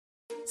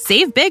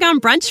Save big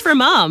on brunch for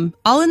mom,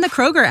 all in the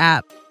Kroger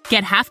app.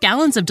 Get half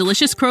gallons of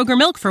delicious Kroger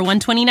milk for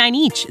 $1.29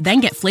 each.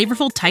 Then get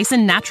flavorful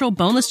Tyson natural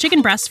boneless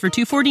chicken breasts for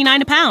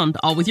 $2.49 a pound,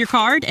 all with your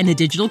card and a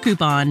digital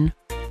coupon.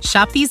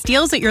 Shop these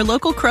deals at your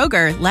local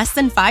Kroger, less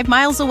than 5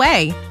 miles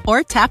away.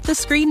 Or tap the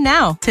screen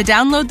now to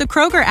download the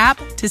Kroger app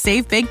to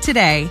save big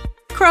today.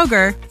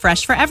 Kroger,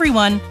 fresh for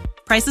everyone.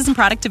 Prices and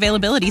product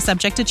availability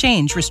subject to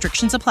change.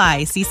 Restrictions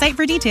apply. See site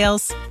for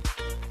details.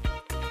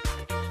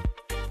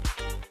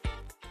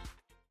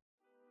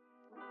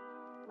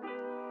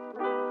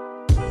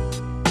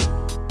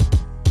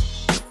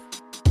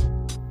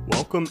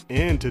 Welcome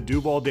in to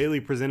Duval Daily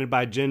presented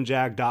by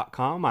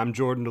GenJag.com. I'm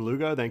Jordan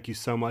DeLugo. Thank you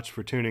so much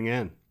for tuning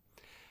in.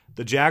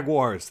 The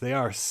Jaguars, they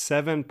are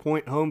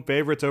 7-point home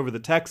favorites over the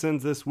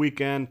Texans this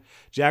weekend.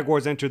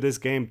 Jaguars enter this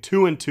game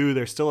 2-2.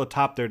 They're still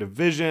atop their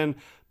division.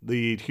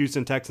 The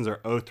Houston Texans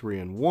are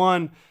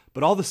 0-3-1.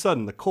 But all of a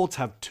sudden, the Colts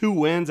have 2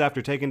 wins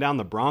after taking down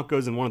the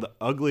Broncos in one of the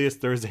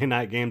ugliest Thursday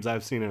night games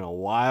I've seen in a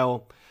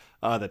while.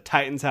 The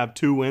Titans have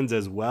 2 wins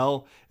as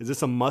well. Is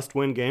this a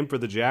must-win game for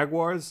the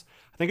Jaguars?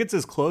 I think it's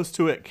as close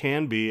to it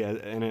can be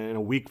in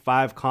a Week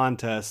 5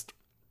 contest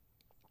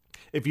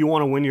if you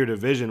want to win your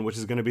division, which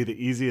is going to be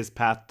the easiest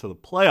path to the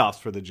playoffs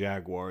for the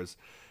Jaguars.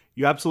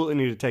 You absolutely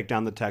need to take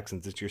down the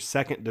Texans. It's your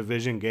second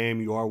division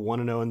game. You are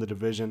 1-0 in the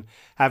division,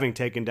 having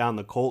taken down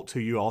the Colts, who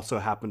you also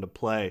happen to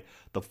play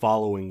the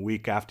following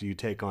week after you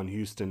take on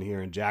Houston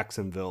here in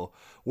Jacksonville.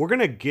 We're going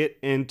to get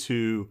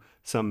into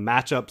some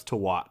matchups to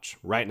watch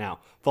right now.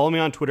 Follow me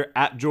on Twitter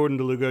at Jordan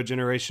DeLugo,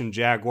 Generation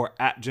Jaguar,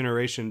 at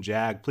Generation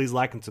Jag. Please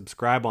like and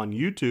subscribe on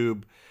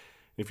YouTube.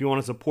 If you want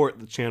to support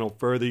the channel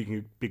further, you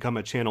can become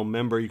a channel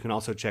member. You can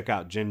also check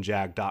out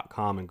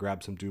GenJag.com and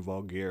grab some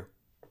Duval gear.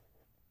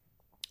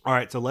 All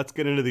right, so let's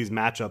get into these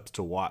matchups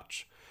to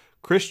watch.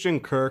 Christian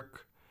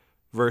Kirk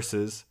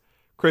versus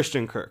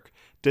Christian Kirk.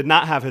 Did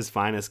not have his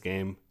finest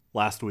game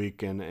last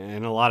week, and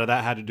a lot of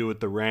that had to do with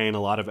the rain.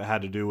 A lot of it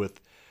had to do with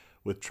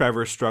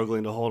Trevor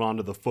struggling to hold on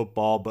to the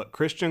football. But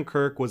Christian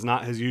Kirk was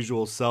not his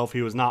usual self.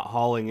 He was not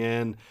hauling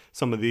in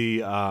some of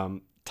the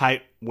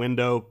tight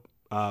window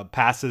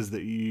passes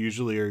that you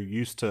usually are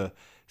used to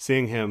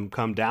seeing him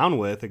come down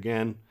with.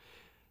 Again,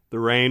 the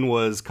rain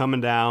was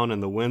coming down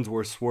and the winds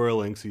were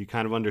swirling, so you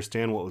kind of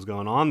understand what was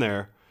going on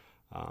there.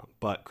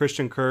 But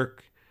Christian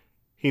Kirk,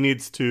 he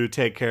needs to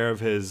take care of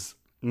his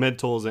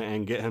mentals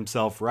and get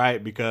himself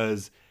right,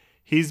 because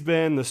he's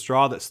been the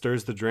straw that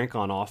stirs the drink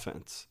on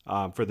offense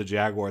for the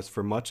Jaguars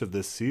for much of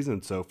this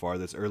season so far,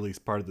 this early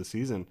part of the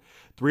season.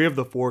 3 of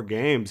the 4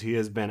 games, he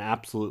has been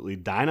absolutely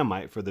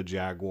dynamite for the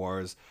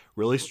Jaguars,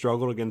 really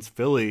struggled against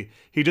Philly.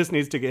 He just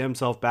needs to get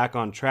himself back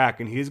on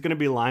track, and he's going to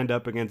be lined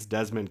up against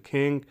Desmond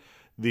King,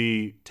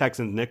 the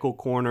Texans nickel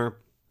corner,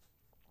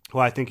 who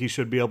I think he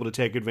should be able to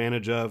take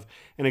advantage of.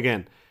 And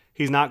again,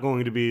 he's not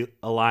going to be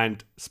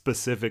aligned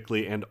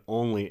specifically and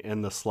only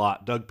in the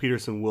slot. Doug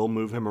Peterson will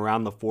move him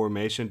around the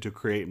formation to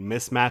create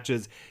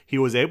mismatches. He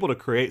was able to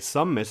create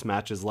some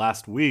mismatches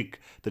last week.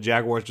 The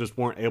Jaguars just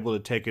weren't able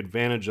to take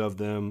advantage of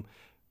them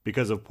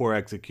because of poor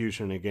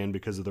execution, again,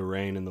 because of the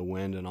rain and the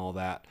wind and all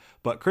that.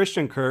 But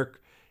Christian Kirk,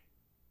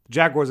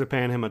 Jaguars are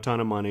paying him a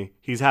ton of money.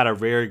 He's had a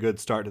very good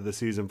start to the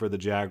season for the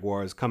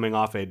Jaguars. Coming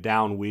off a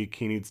down week,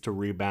 he needs to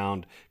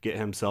rebound, get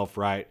himself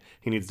right.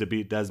 He needs to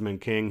beat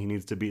Desmond King. He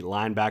needs to beat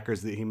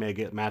linebackers that he may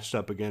get matched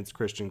up against,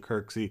 Christian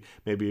Kirksey,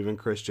 maybe even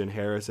Christian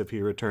Harris if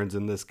he returns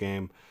in this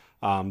game,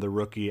 the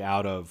rookie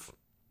out of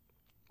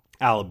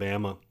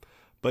Alabama.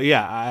 But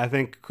yeah, I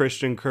think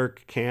Christian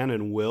Kirk can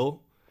and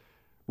will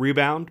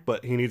rebound,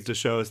 but he needs to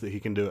show us that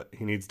he can do it.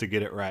 He needs to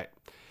get it right.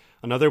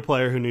 Another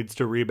player who needs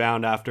to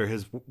rebound after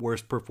his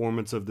worst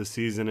performance of the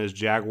season is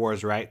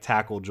Jaguars right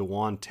tackle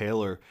Jawan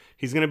Taylor.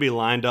 He's going to be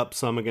lined up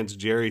some against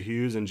Jerry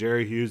Hughes, and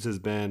Jerry Hughes has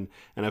been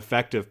an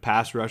effective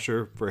pass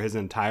rusher for his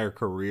entire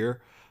career.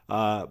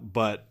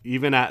 But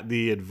even at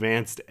the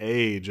advanced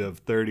age of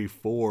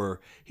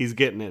 34, he's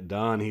getting it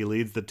done. He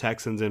leads the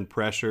Texans in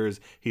pressures.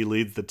 He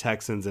leads the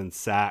Texans in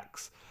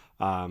sacks.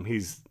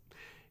 He's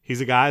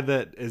a guy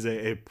that is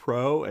a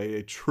pro,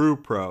 a true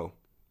pro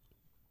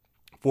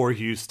for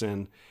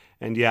Houston.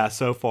 And yeah,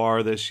 so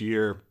far this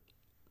year,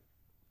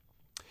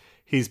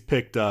 he's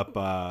picked up,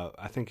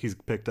 I think he's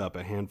picked up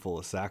a handful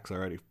of sacks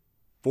already.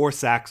 4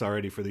 sacks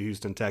already for the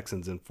Houston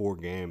Texans in 4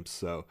 games.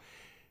 So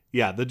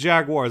yeah, the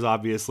Jaguars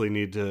obviously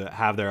need to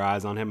have their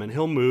eyes on him, and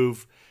he'll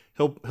move.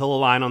 He'll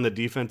align on the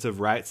defensive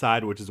right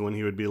side, which is when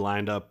he would be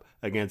lined up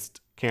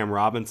against Cam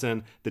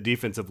Robinson. The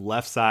defensive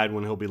left side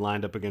when he'll be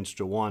lined up against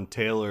Jawan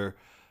Taylor.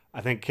 I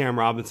think Cam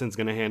Robinson's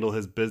going to handle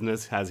his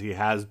business as he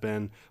has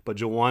been, but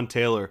Jawan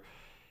Taylor,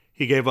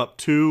 he gave up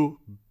 2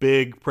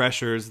 big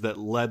pressures that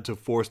led to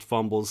forced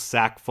fumbles,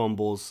 sack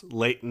fumbles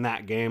late in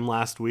that game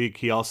last week.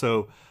 He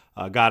also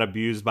got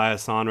abused by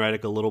Hassan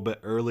Reddick a little bit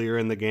earlier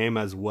in the game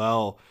as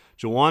well.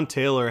 Jawan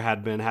Taylor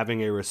had been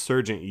having a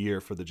resurgent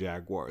year for the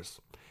Jaguars,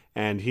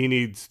 and he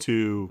needs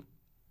to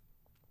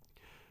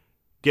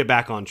get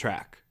back on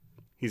track.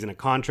 He's in a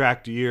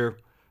contract year,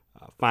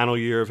 final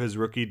year of his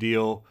rookie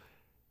deal.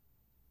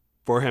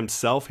 For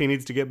himself, he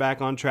needs to get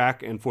back on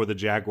track, and for the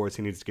Jaguars,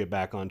 he needs to get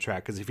back on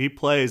track. Because if he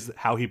plays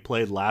how he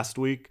played last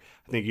week,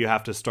 I think you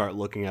have to start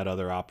looking at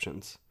other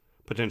options,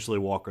 potentially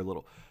Walker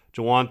Little.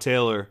 Jawan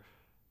Taylor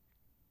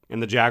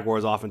and the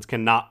Jaguars offense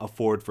cannot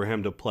afford for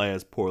him to play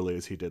as poorly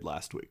as he did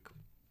last week.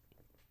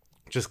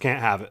 Just can't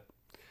have it.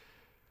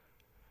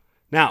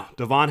 Now,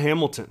 Devon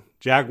Hamilton,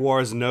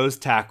 Jaguars nose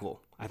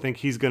tackle. I think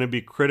he's going to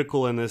be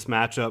critical in this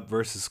matchup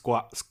versus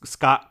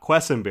Scott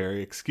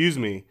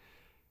Quessenberry,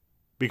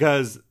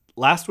 because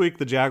last week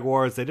the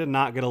Jaguars, they did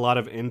not get a lot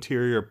of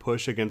interior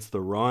push against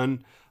the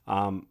run.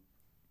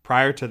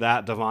 Prior to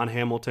that, Devon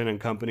Hamilton and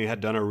company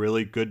had done a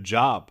really good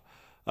job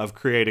of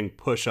creating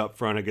push up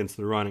front against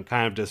the run and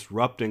kind of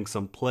disrupting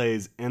some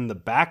plays in the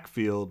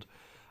backfield.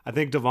 I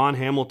think Devon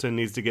Hamilton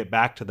needs to get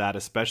back to that,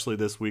 especially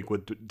this week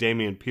with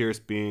Dameon Pierce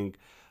being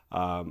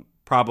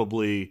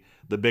probably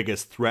the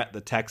biggest threat the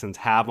Texans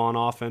have on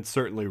offense,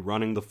 certainly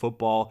running the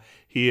football.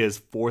 He is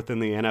fourth in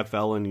the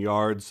NFL in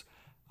yards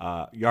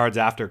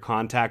after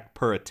contact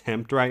per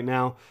attempt right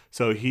now.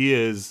 So he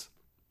is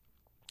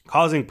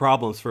causing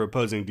problems for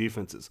opposing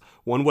defenses.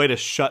 One way to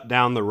shut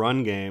down the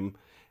run game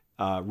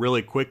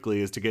really quickly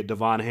is to get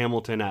Devon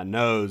Hamilton at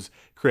nose,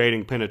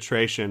 creating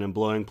penetration and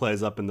blowing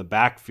plays up in the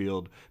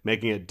backfield,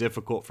 making it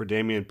difficult for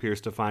Dameon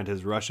Pierce to find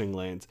his rushing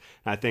lanes.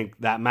 And I think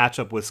that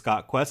matchup with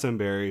Scott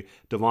Quessenberry,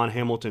 Devon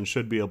Hamilton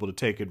should be able to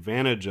take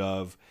advantage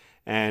of.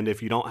 And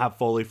if you don't have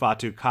Foley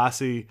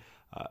Fatukasi,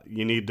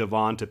 you need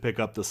Devon to pick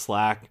up the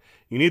slack.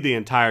 You need the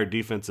entire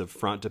defensive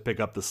front to pick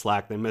up the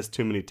slack. They missed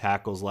too many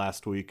tackles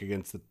last week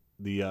against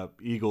the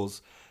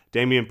Eagles.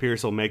 Dameon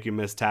Pierce will make you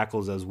miss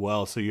tackles as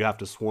well, so you have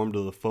to swarm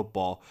to the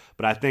football.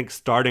 But I think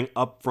starting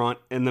up front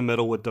in the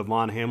middle with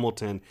Devon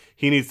Hamilton,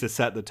 he needs to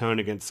set the tone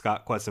against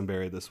Scott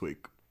Quessenberry this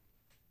week.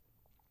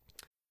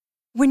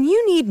 When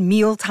you need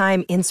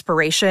mealtime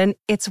inspiration,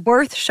 it's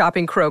worth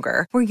shopping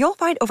Kroger, where you'll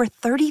find over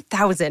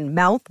 30,000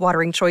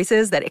 mouth-watering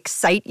choices that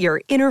excite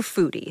your inner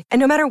foodie. And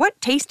no matter what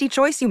tasty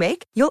choice you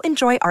make, you'll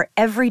enjoy our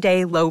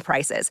everyday low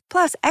prices,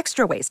 plus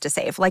extra ways to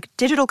save, like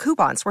digital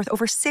coupons worth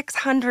over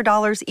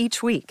 $600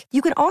 each week.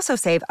 You can also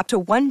save up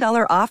to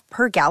 $1 off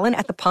per gallon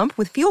at the pump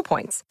with fuel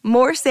points.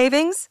 More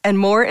savings and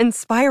more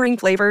inspiring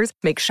flavors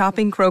make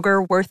shopping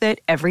Kroger worth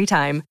it every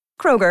time.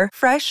 Kroger,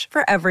 fresh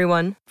for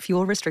everyone.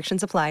 Fuel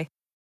restrictions apply.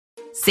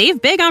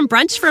 Save big on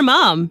brunch for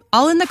mom,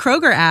 all in the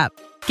Kroger app.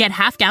 Get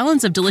half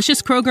gallons of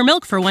delicious Kroger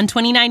milk for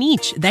 $1.29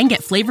 each. Then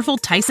get flavorful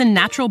Tyson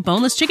natural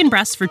boneless chicken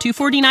breasts for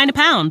 $2.49 a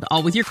pound,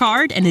 all with your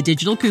card and a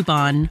digital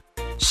coupon.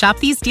 Shop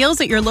these deals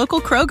at your local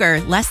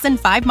Kroger, less than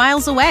 5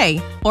 miles away.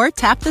 Or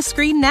tap the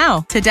screen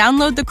now to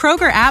download the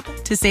Kroger app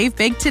to save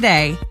big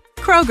today.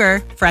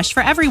 Kroger, fresh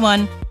for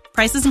everyone.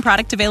 Prices and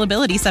product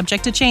availability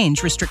subject to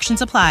change.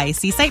 Restrictions apply.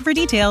 See site for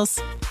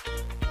details.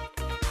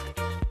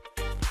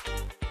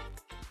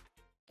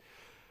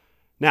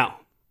 Now,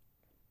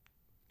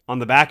 on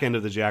the back end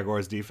of the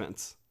Jaguars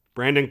defense,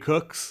 Brandon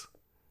Cooks,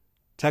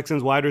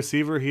 Texans wide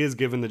receiver, he has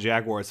given the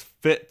Jaguars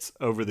fits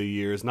over the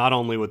years, not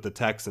only with the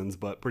Texans,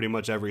 but pretty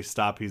much every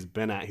stop he's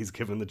been at, he's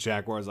given the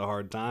Jaguars a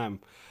hard time.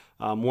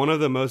 One of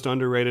the most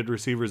underrated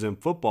receivers in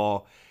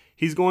football.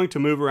 He's going to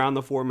move around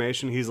the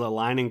formation. He's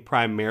aligning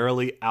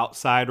primarily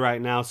outside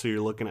right now, so you're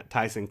looking at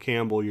Tyson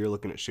Campbell, you're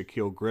looking at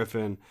Shaquille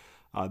Griffin,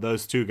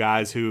 those two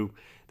guys who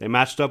they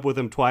matched up with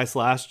him twice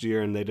last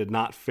year, and they did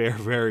not fare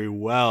very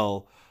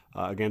well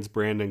against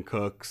Brandon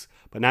Cooks.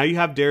 But now you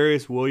have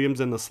Darius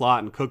Williams in the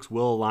slot, and Cooks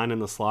will align in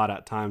the slot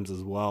at times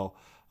as well.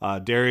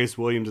 Darius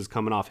Williams is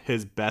coming off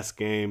his best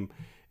game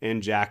in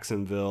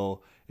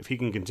Jacksonville. If he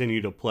can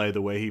continue to play the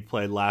way he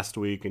played last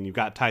week, and you've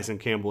got Tyson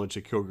Campbell and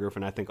Shaquille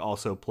Griffin, I think,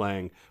 also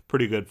playing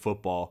pretty good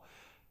football.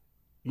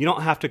 You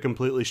don't have to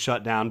completely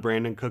shut down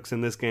Brandon Cooks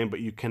in this game, but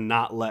you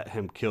cannot let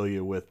him kill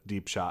you with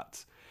deep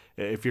shots.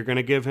 If you're going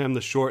to give him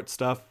the short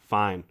stuff,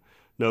 fine.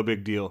 No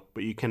big deal.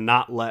 But you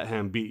cannot let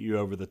him beat you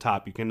over the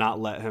top. You cannot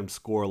let him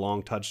score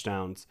long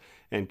touchdowns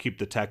and keep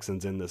the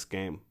Texans in this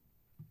game.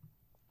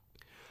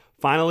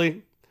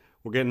 Finally,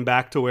 we're getting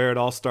back to where it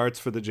all starts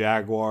for the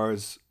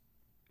Jaguars.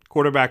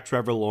 Quarterback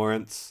Trevor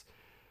Lawrence,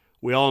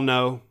 we all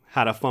know,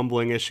 had a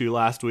fumbling issue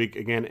last week,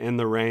 again in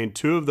the rain.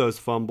 2 of those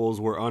fumbles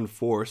were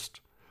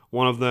unforced.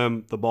 One of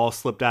them, the ball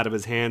slipped out of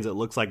his hands. It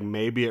looks like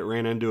maybe it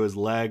ran into his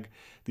leg.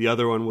 The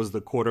other one was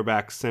the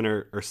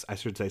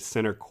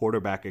center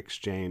quarterback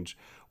exchange,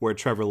 where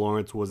Trevor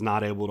Lawrence was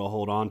not able to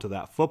hold on to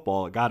that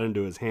football. It got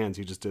into his hands.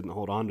 He just didn't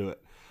hold on to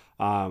it.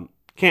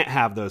 Can't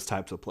have those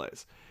types of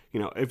plays.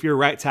 If your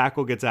right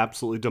tackle gets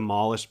absolutely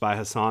demolished by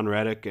Hassan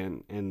Reddick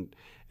and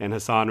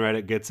Hassan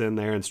Reddick gets in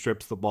there and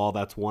strips the ball,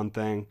 that's one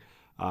thing.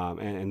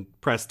 And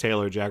Press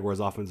Taylor, Jaguars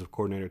offensive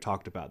coordinator,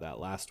 talked about that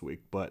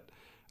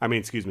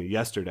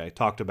yesterday,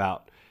 talked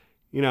about,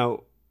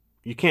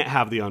 you can't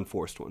have the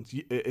unforced ones.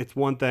 It's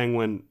one thing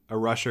when a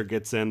rusher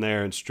gets in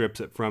there and strips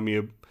it from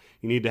you.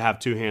 You need to have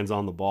 2 hands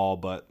on the ball,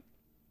 but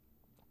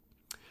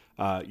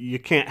you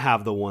can't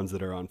have the ones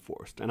that are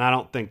unforced. And I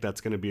don't think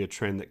that's going to be a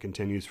trend that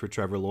continues for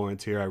Trevor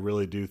Lawrence here. I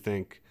really do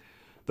think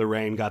the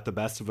rain got the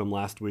best of him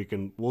last week,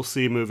 and we'll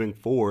see moving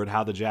forward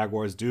how the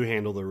Jaguars do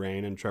handle the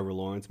rain and Trevor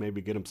Lawrence.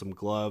 Maybe get him some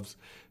gloves,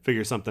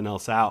 figure something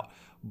else out.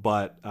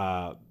 But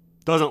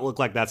doesn't look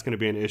like that's going to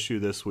be an issue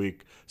this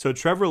week. So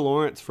Trevor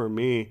Lawrence, for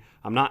me,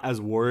 I'm not as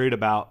worried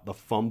about the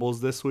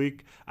fumbles this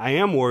week. I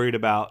am worried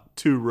about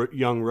two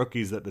young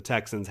rookies that the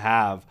Texans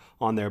have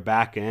on their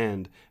back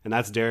end, and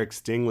that's Derek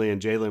Stingley and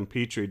Jalen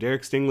Petrie.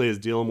 Derek Stingley is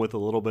dealing with a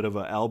little bit of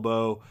an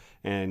elbow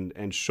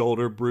and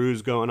shoulder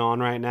bruise going on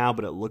right now,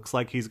 but it looks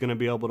like he's going to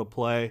be able to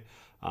play.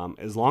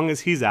 As long as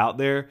he's out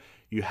there,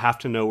 you have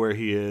to know where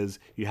he is.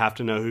 You have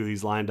to know who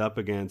he's lined up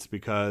against,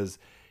 because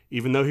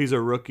even though he's a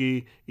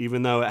rookie,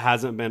 even though it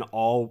hasn't been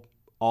all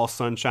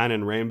sunshine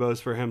and rainbows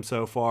for him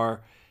so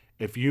far,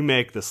 if you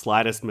make the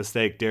slightest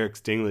mistake, Derek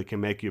Stingley can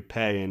make you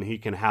pay, and he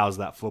can house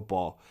that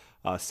football.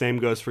 Same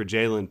goes for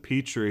Jalen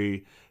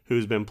Petrie,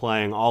 who's been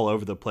playing all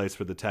over the place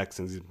for the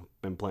Texans. He's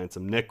been playing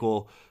some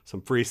nickel,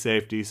 some free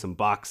safety, some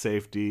box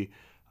safety.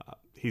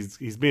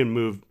 He's being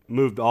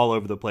moved all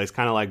over the place,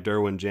 kind of like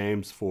Derwin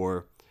James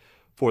for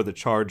the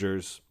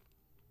Chargers.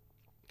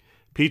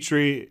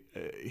 Petrie,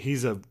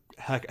 he's a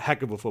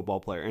heck of a football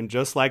player. And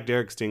just like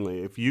Derek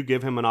Stingley, if you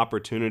give him an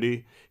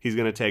opportunity, he's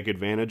going to take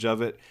advantage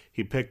of it.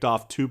 He picked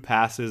off 2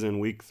 passes in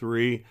week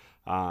 3.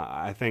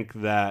 I think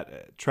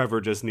that Trevor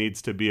just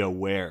needs to be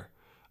aware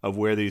of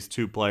where these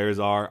 2 players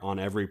are on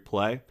every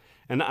play.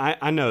 And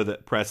I know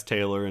that Press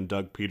Taylor and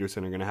Doug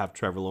Peterson are going to have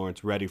Trevor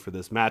Lawrence ready for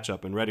this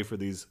matchup and ready for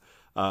these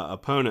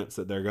opponents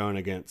that they're going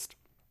against.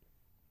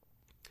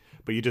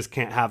 But you just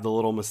can't have the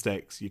little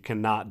mistakes. You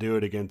cannot do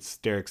it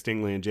against Derek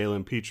Stingley and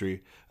Jalen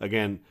Petrie.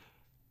 Again,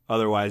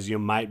 otherwise, you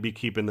might be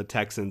keeping the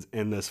Texans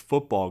in this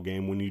football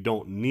game when you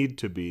don't need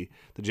to be.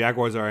 The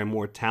Jaguars are a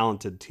more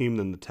talented team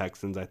than the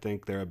Texans. I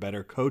think they're a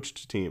better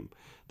coached team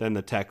than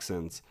the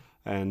Texans.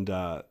 And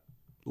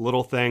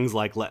little things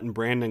like letting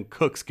Brandon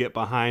Cooks get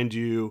behind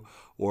you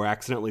or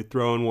accidentally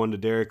throwing one to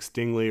Derek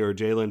Stingley or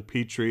Jalen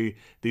Petrie,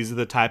 these are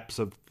the types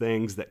of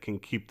things that can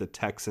keep the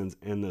Texans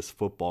in this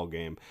football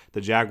game.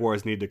 The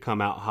Jaguars need to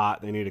come out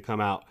hot. They need to come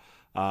out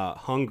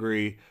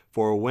hungry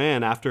for a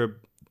win after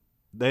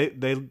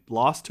They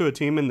lost to a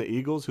team in the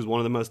Eagles, who's one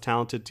of the most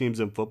talented teams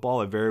in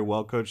football, a very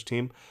well-coached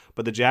team.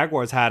 But the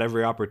Jaguars had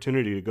every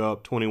opportunity to go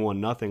up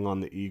 21-0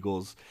 on the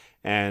Eagles,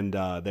 and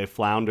they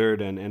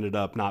floundered and ended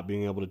up not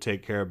being able to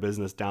take care of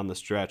business down the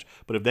stretch.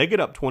 But if they get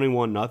up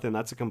 21-0,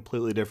 that's a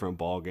completely different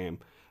ball game.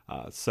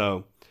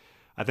 So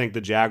I think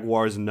the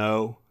Jaguars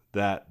know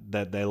that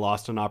they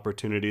lost an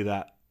opportunity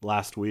that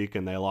last week,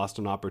 and they lost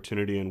an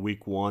opportunity in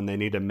week 1. They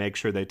need to make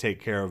sure they take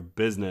care of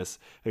business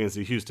against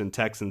the Houston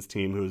Texans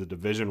team, who is a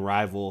division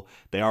rival.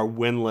 They are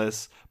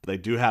winless, but they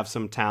do have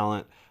some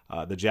talent.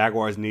 The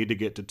Jaguars need to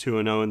get to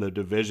 2-0 in the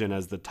division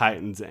as the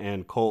Titans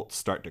and Colts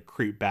start to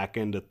creep back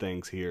into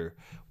things here.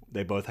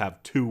 They both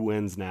have 2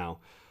 wins now,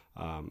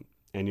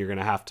 and you're going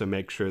to have to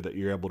make sure that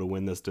you're able to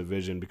win this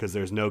division, because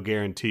there's no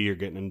guarantee you're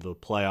getting into the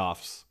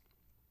playoffs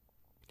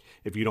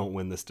if you don't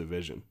win this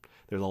division.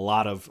 There's a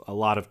lot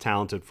of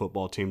talented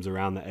football teams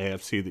around the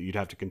AFC that you'd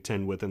have to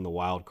contend with in the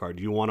wild card.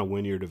 You want to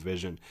win your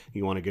division.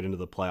 You want to get into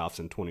the playoffs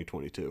in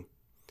 2022.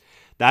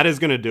 That is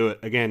going to do it.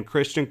 Again,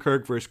 Christian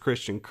Kirk versus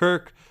Christian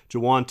Kirk,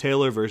 Jawan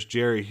Taylor versus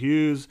Jerry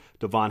Hughes,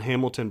 Devon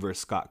Hamilton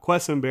versus Scott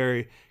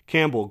Quessenberry,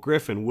 Campbell,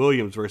 Griffin,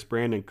 Williams versus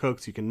Brandon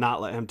Cooks. You cannot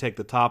let him take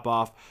the top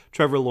off.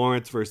 Trevor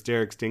Lawrence versus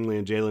Derek Stingley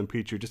and Jalen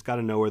Petrie. Just got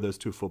to know where those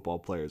 2 football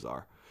players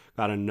are.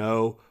 Got to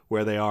know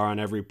where they are on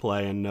every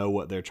play and know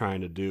what they're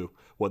trying to do,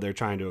 what they're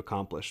trying to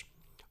accomplish.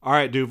 All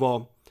right,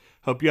 Duval.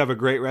 Hope you have a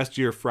great rest of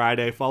your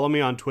Friday. Follow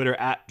me on Twitter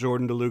at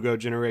Jordan DeLugo,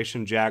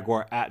 Generation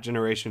Jaguar, at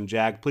Generation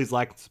Jag. Please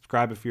like and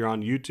subscribe if you're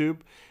on YouTube.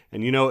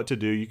 And you know what to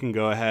do. You can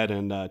go ahead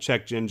and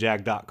check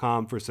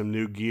genjag.com for some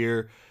new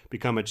gear.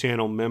 Become a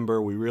channel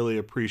member. We really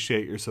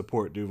appreciate your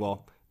support,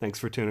 Duval. Thanks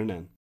for tuning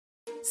in.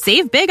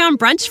 Save big on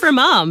brunch for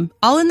mom,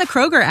 all in the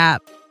Kroger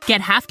app. Get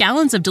half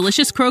gallons of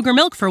delicious Kroger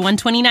milk for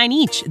 $1.29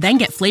 each. Then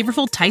get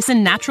flavorful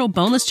Tyson natural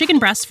boneless chicken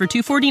breasts for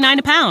 $2.49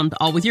 a pound,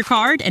 all with your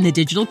card and a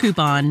digital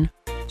coupon.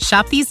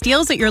 Shop these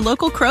deals at your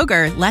local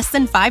Kroger, less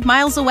than 5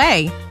 miles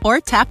away. Or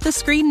tap the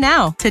screen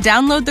now to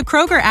download the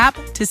Kroger app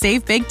to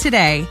save big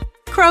today.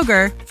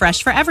 Kroger,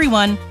 fresh for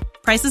everyone.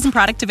 Prices and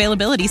product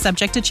availability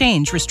subject to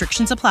change.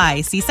 Restrictions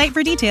apply. See site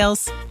for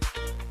details.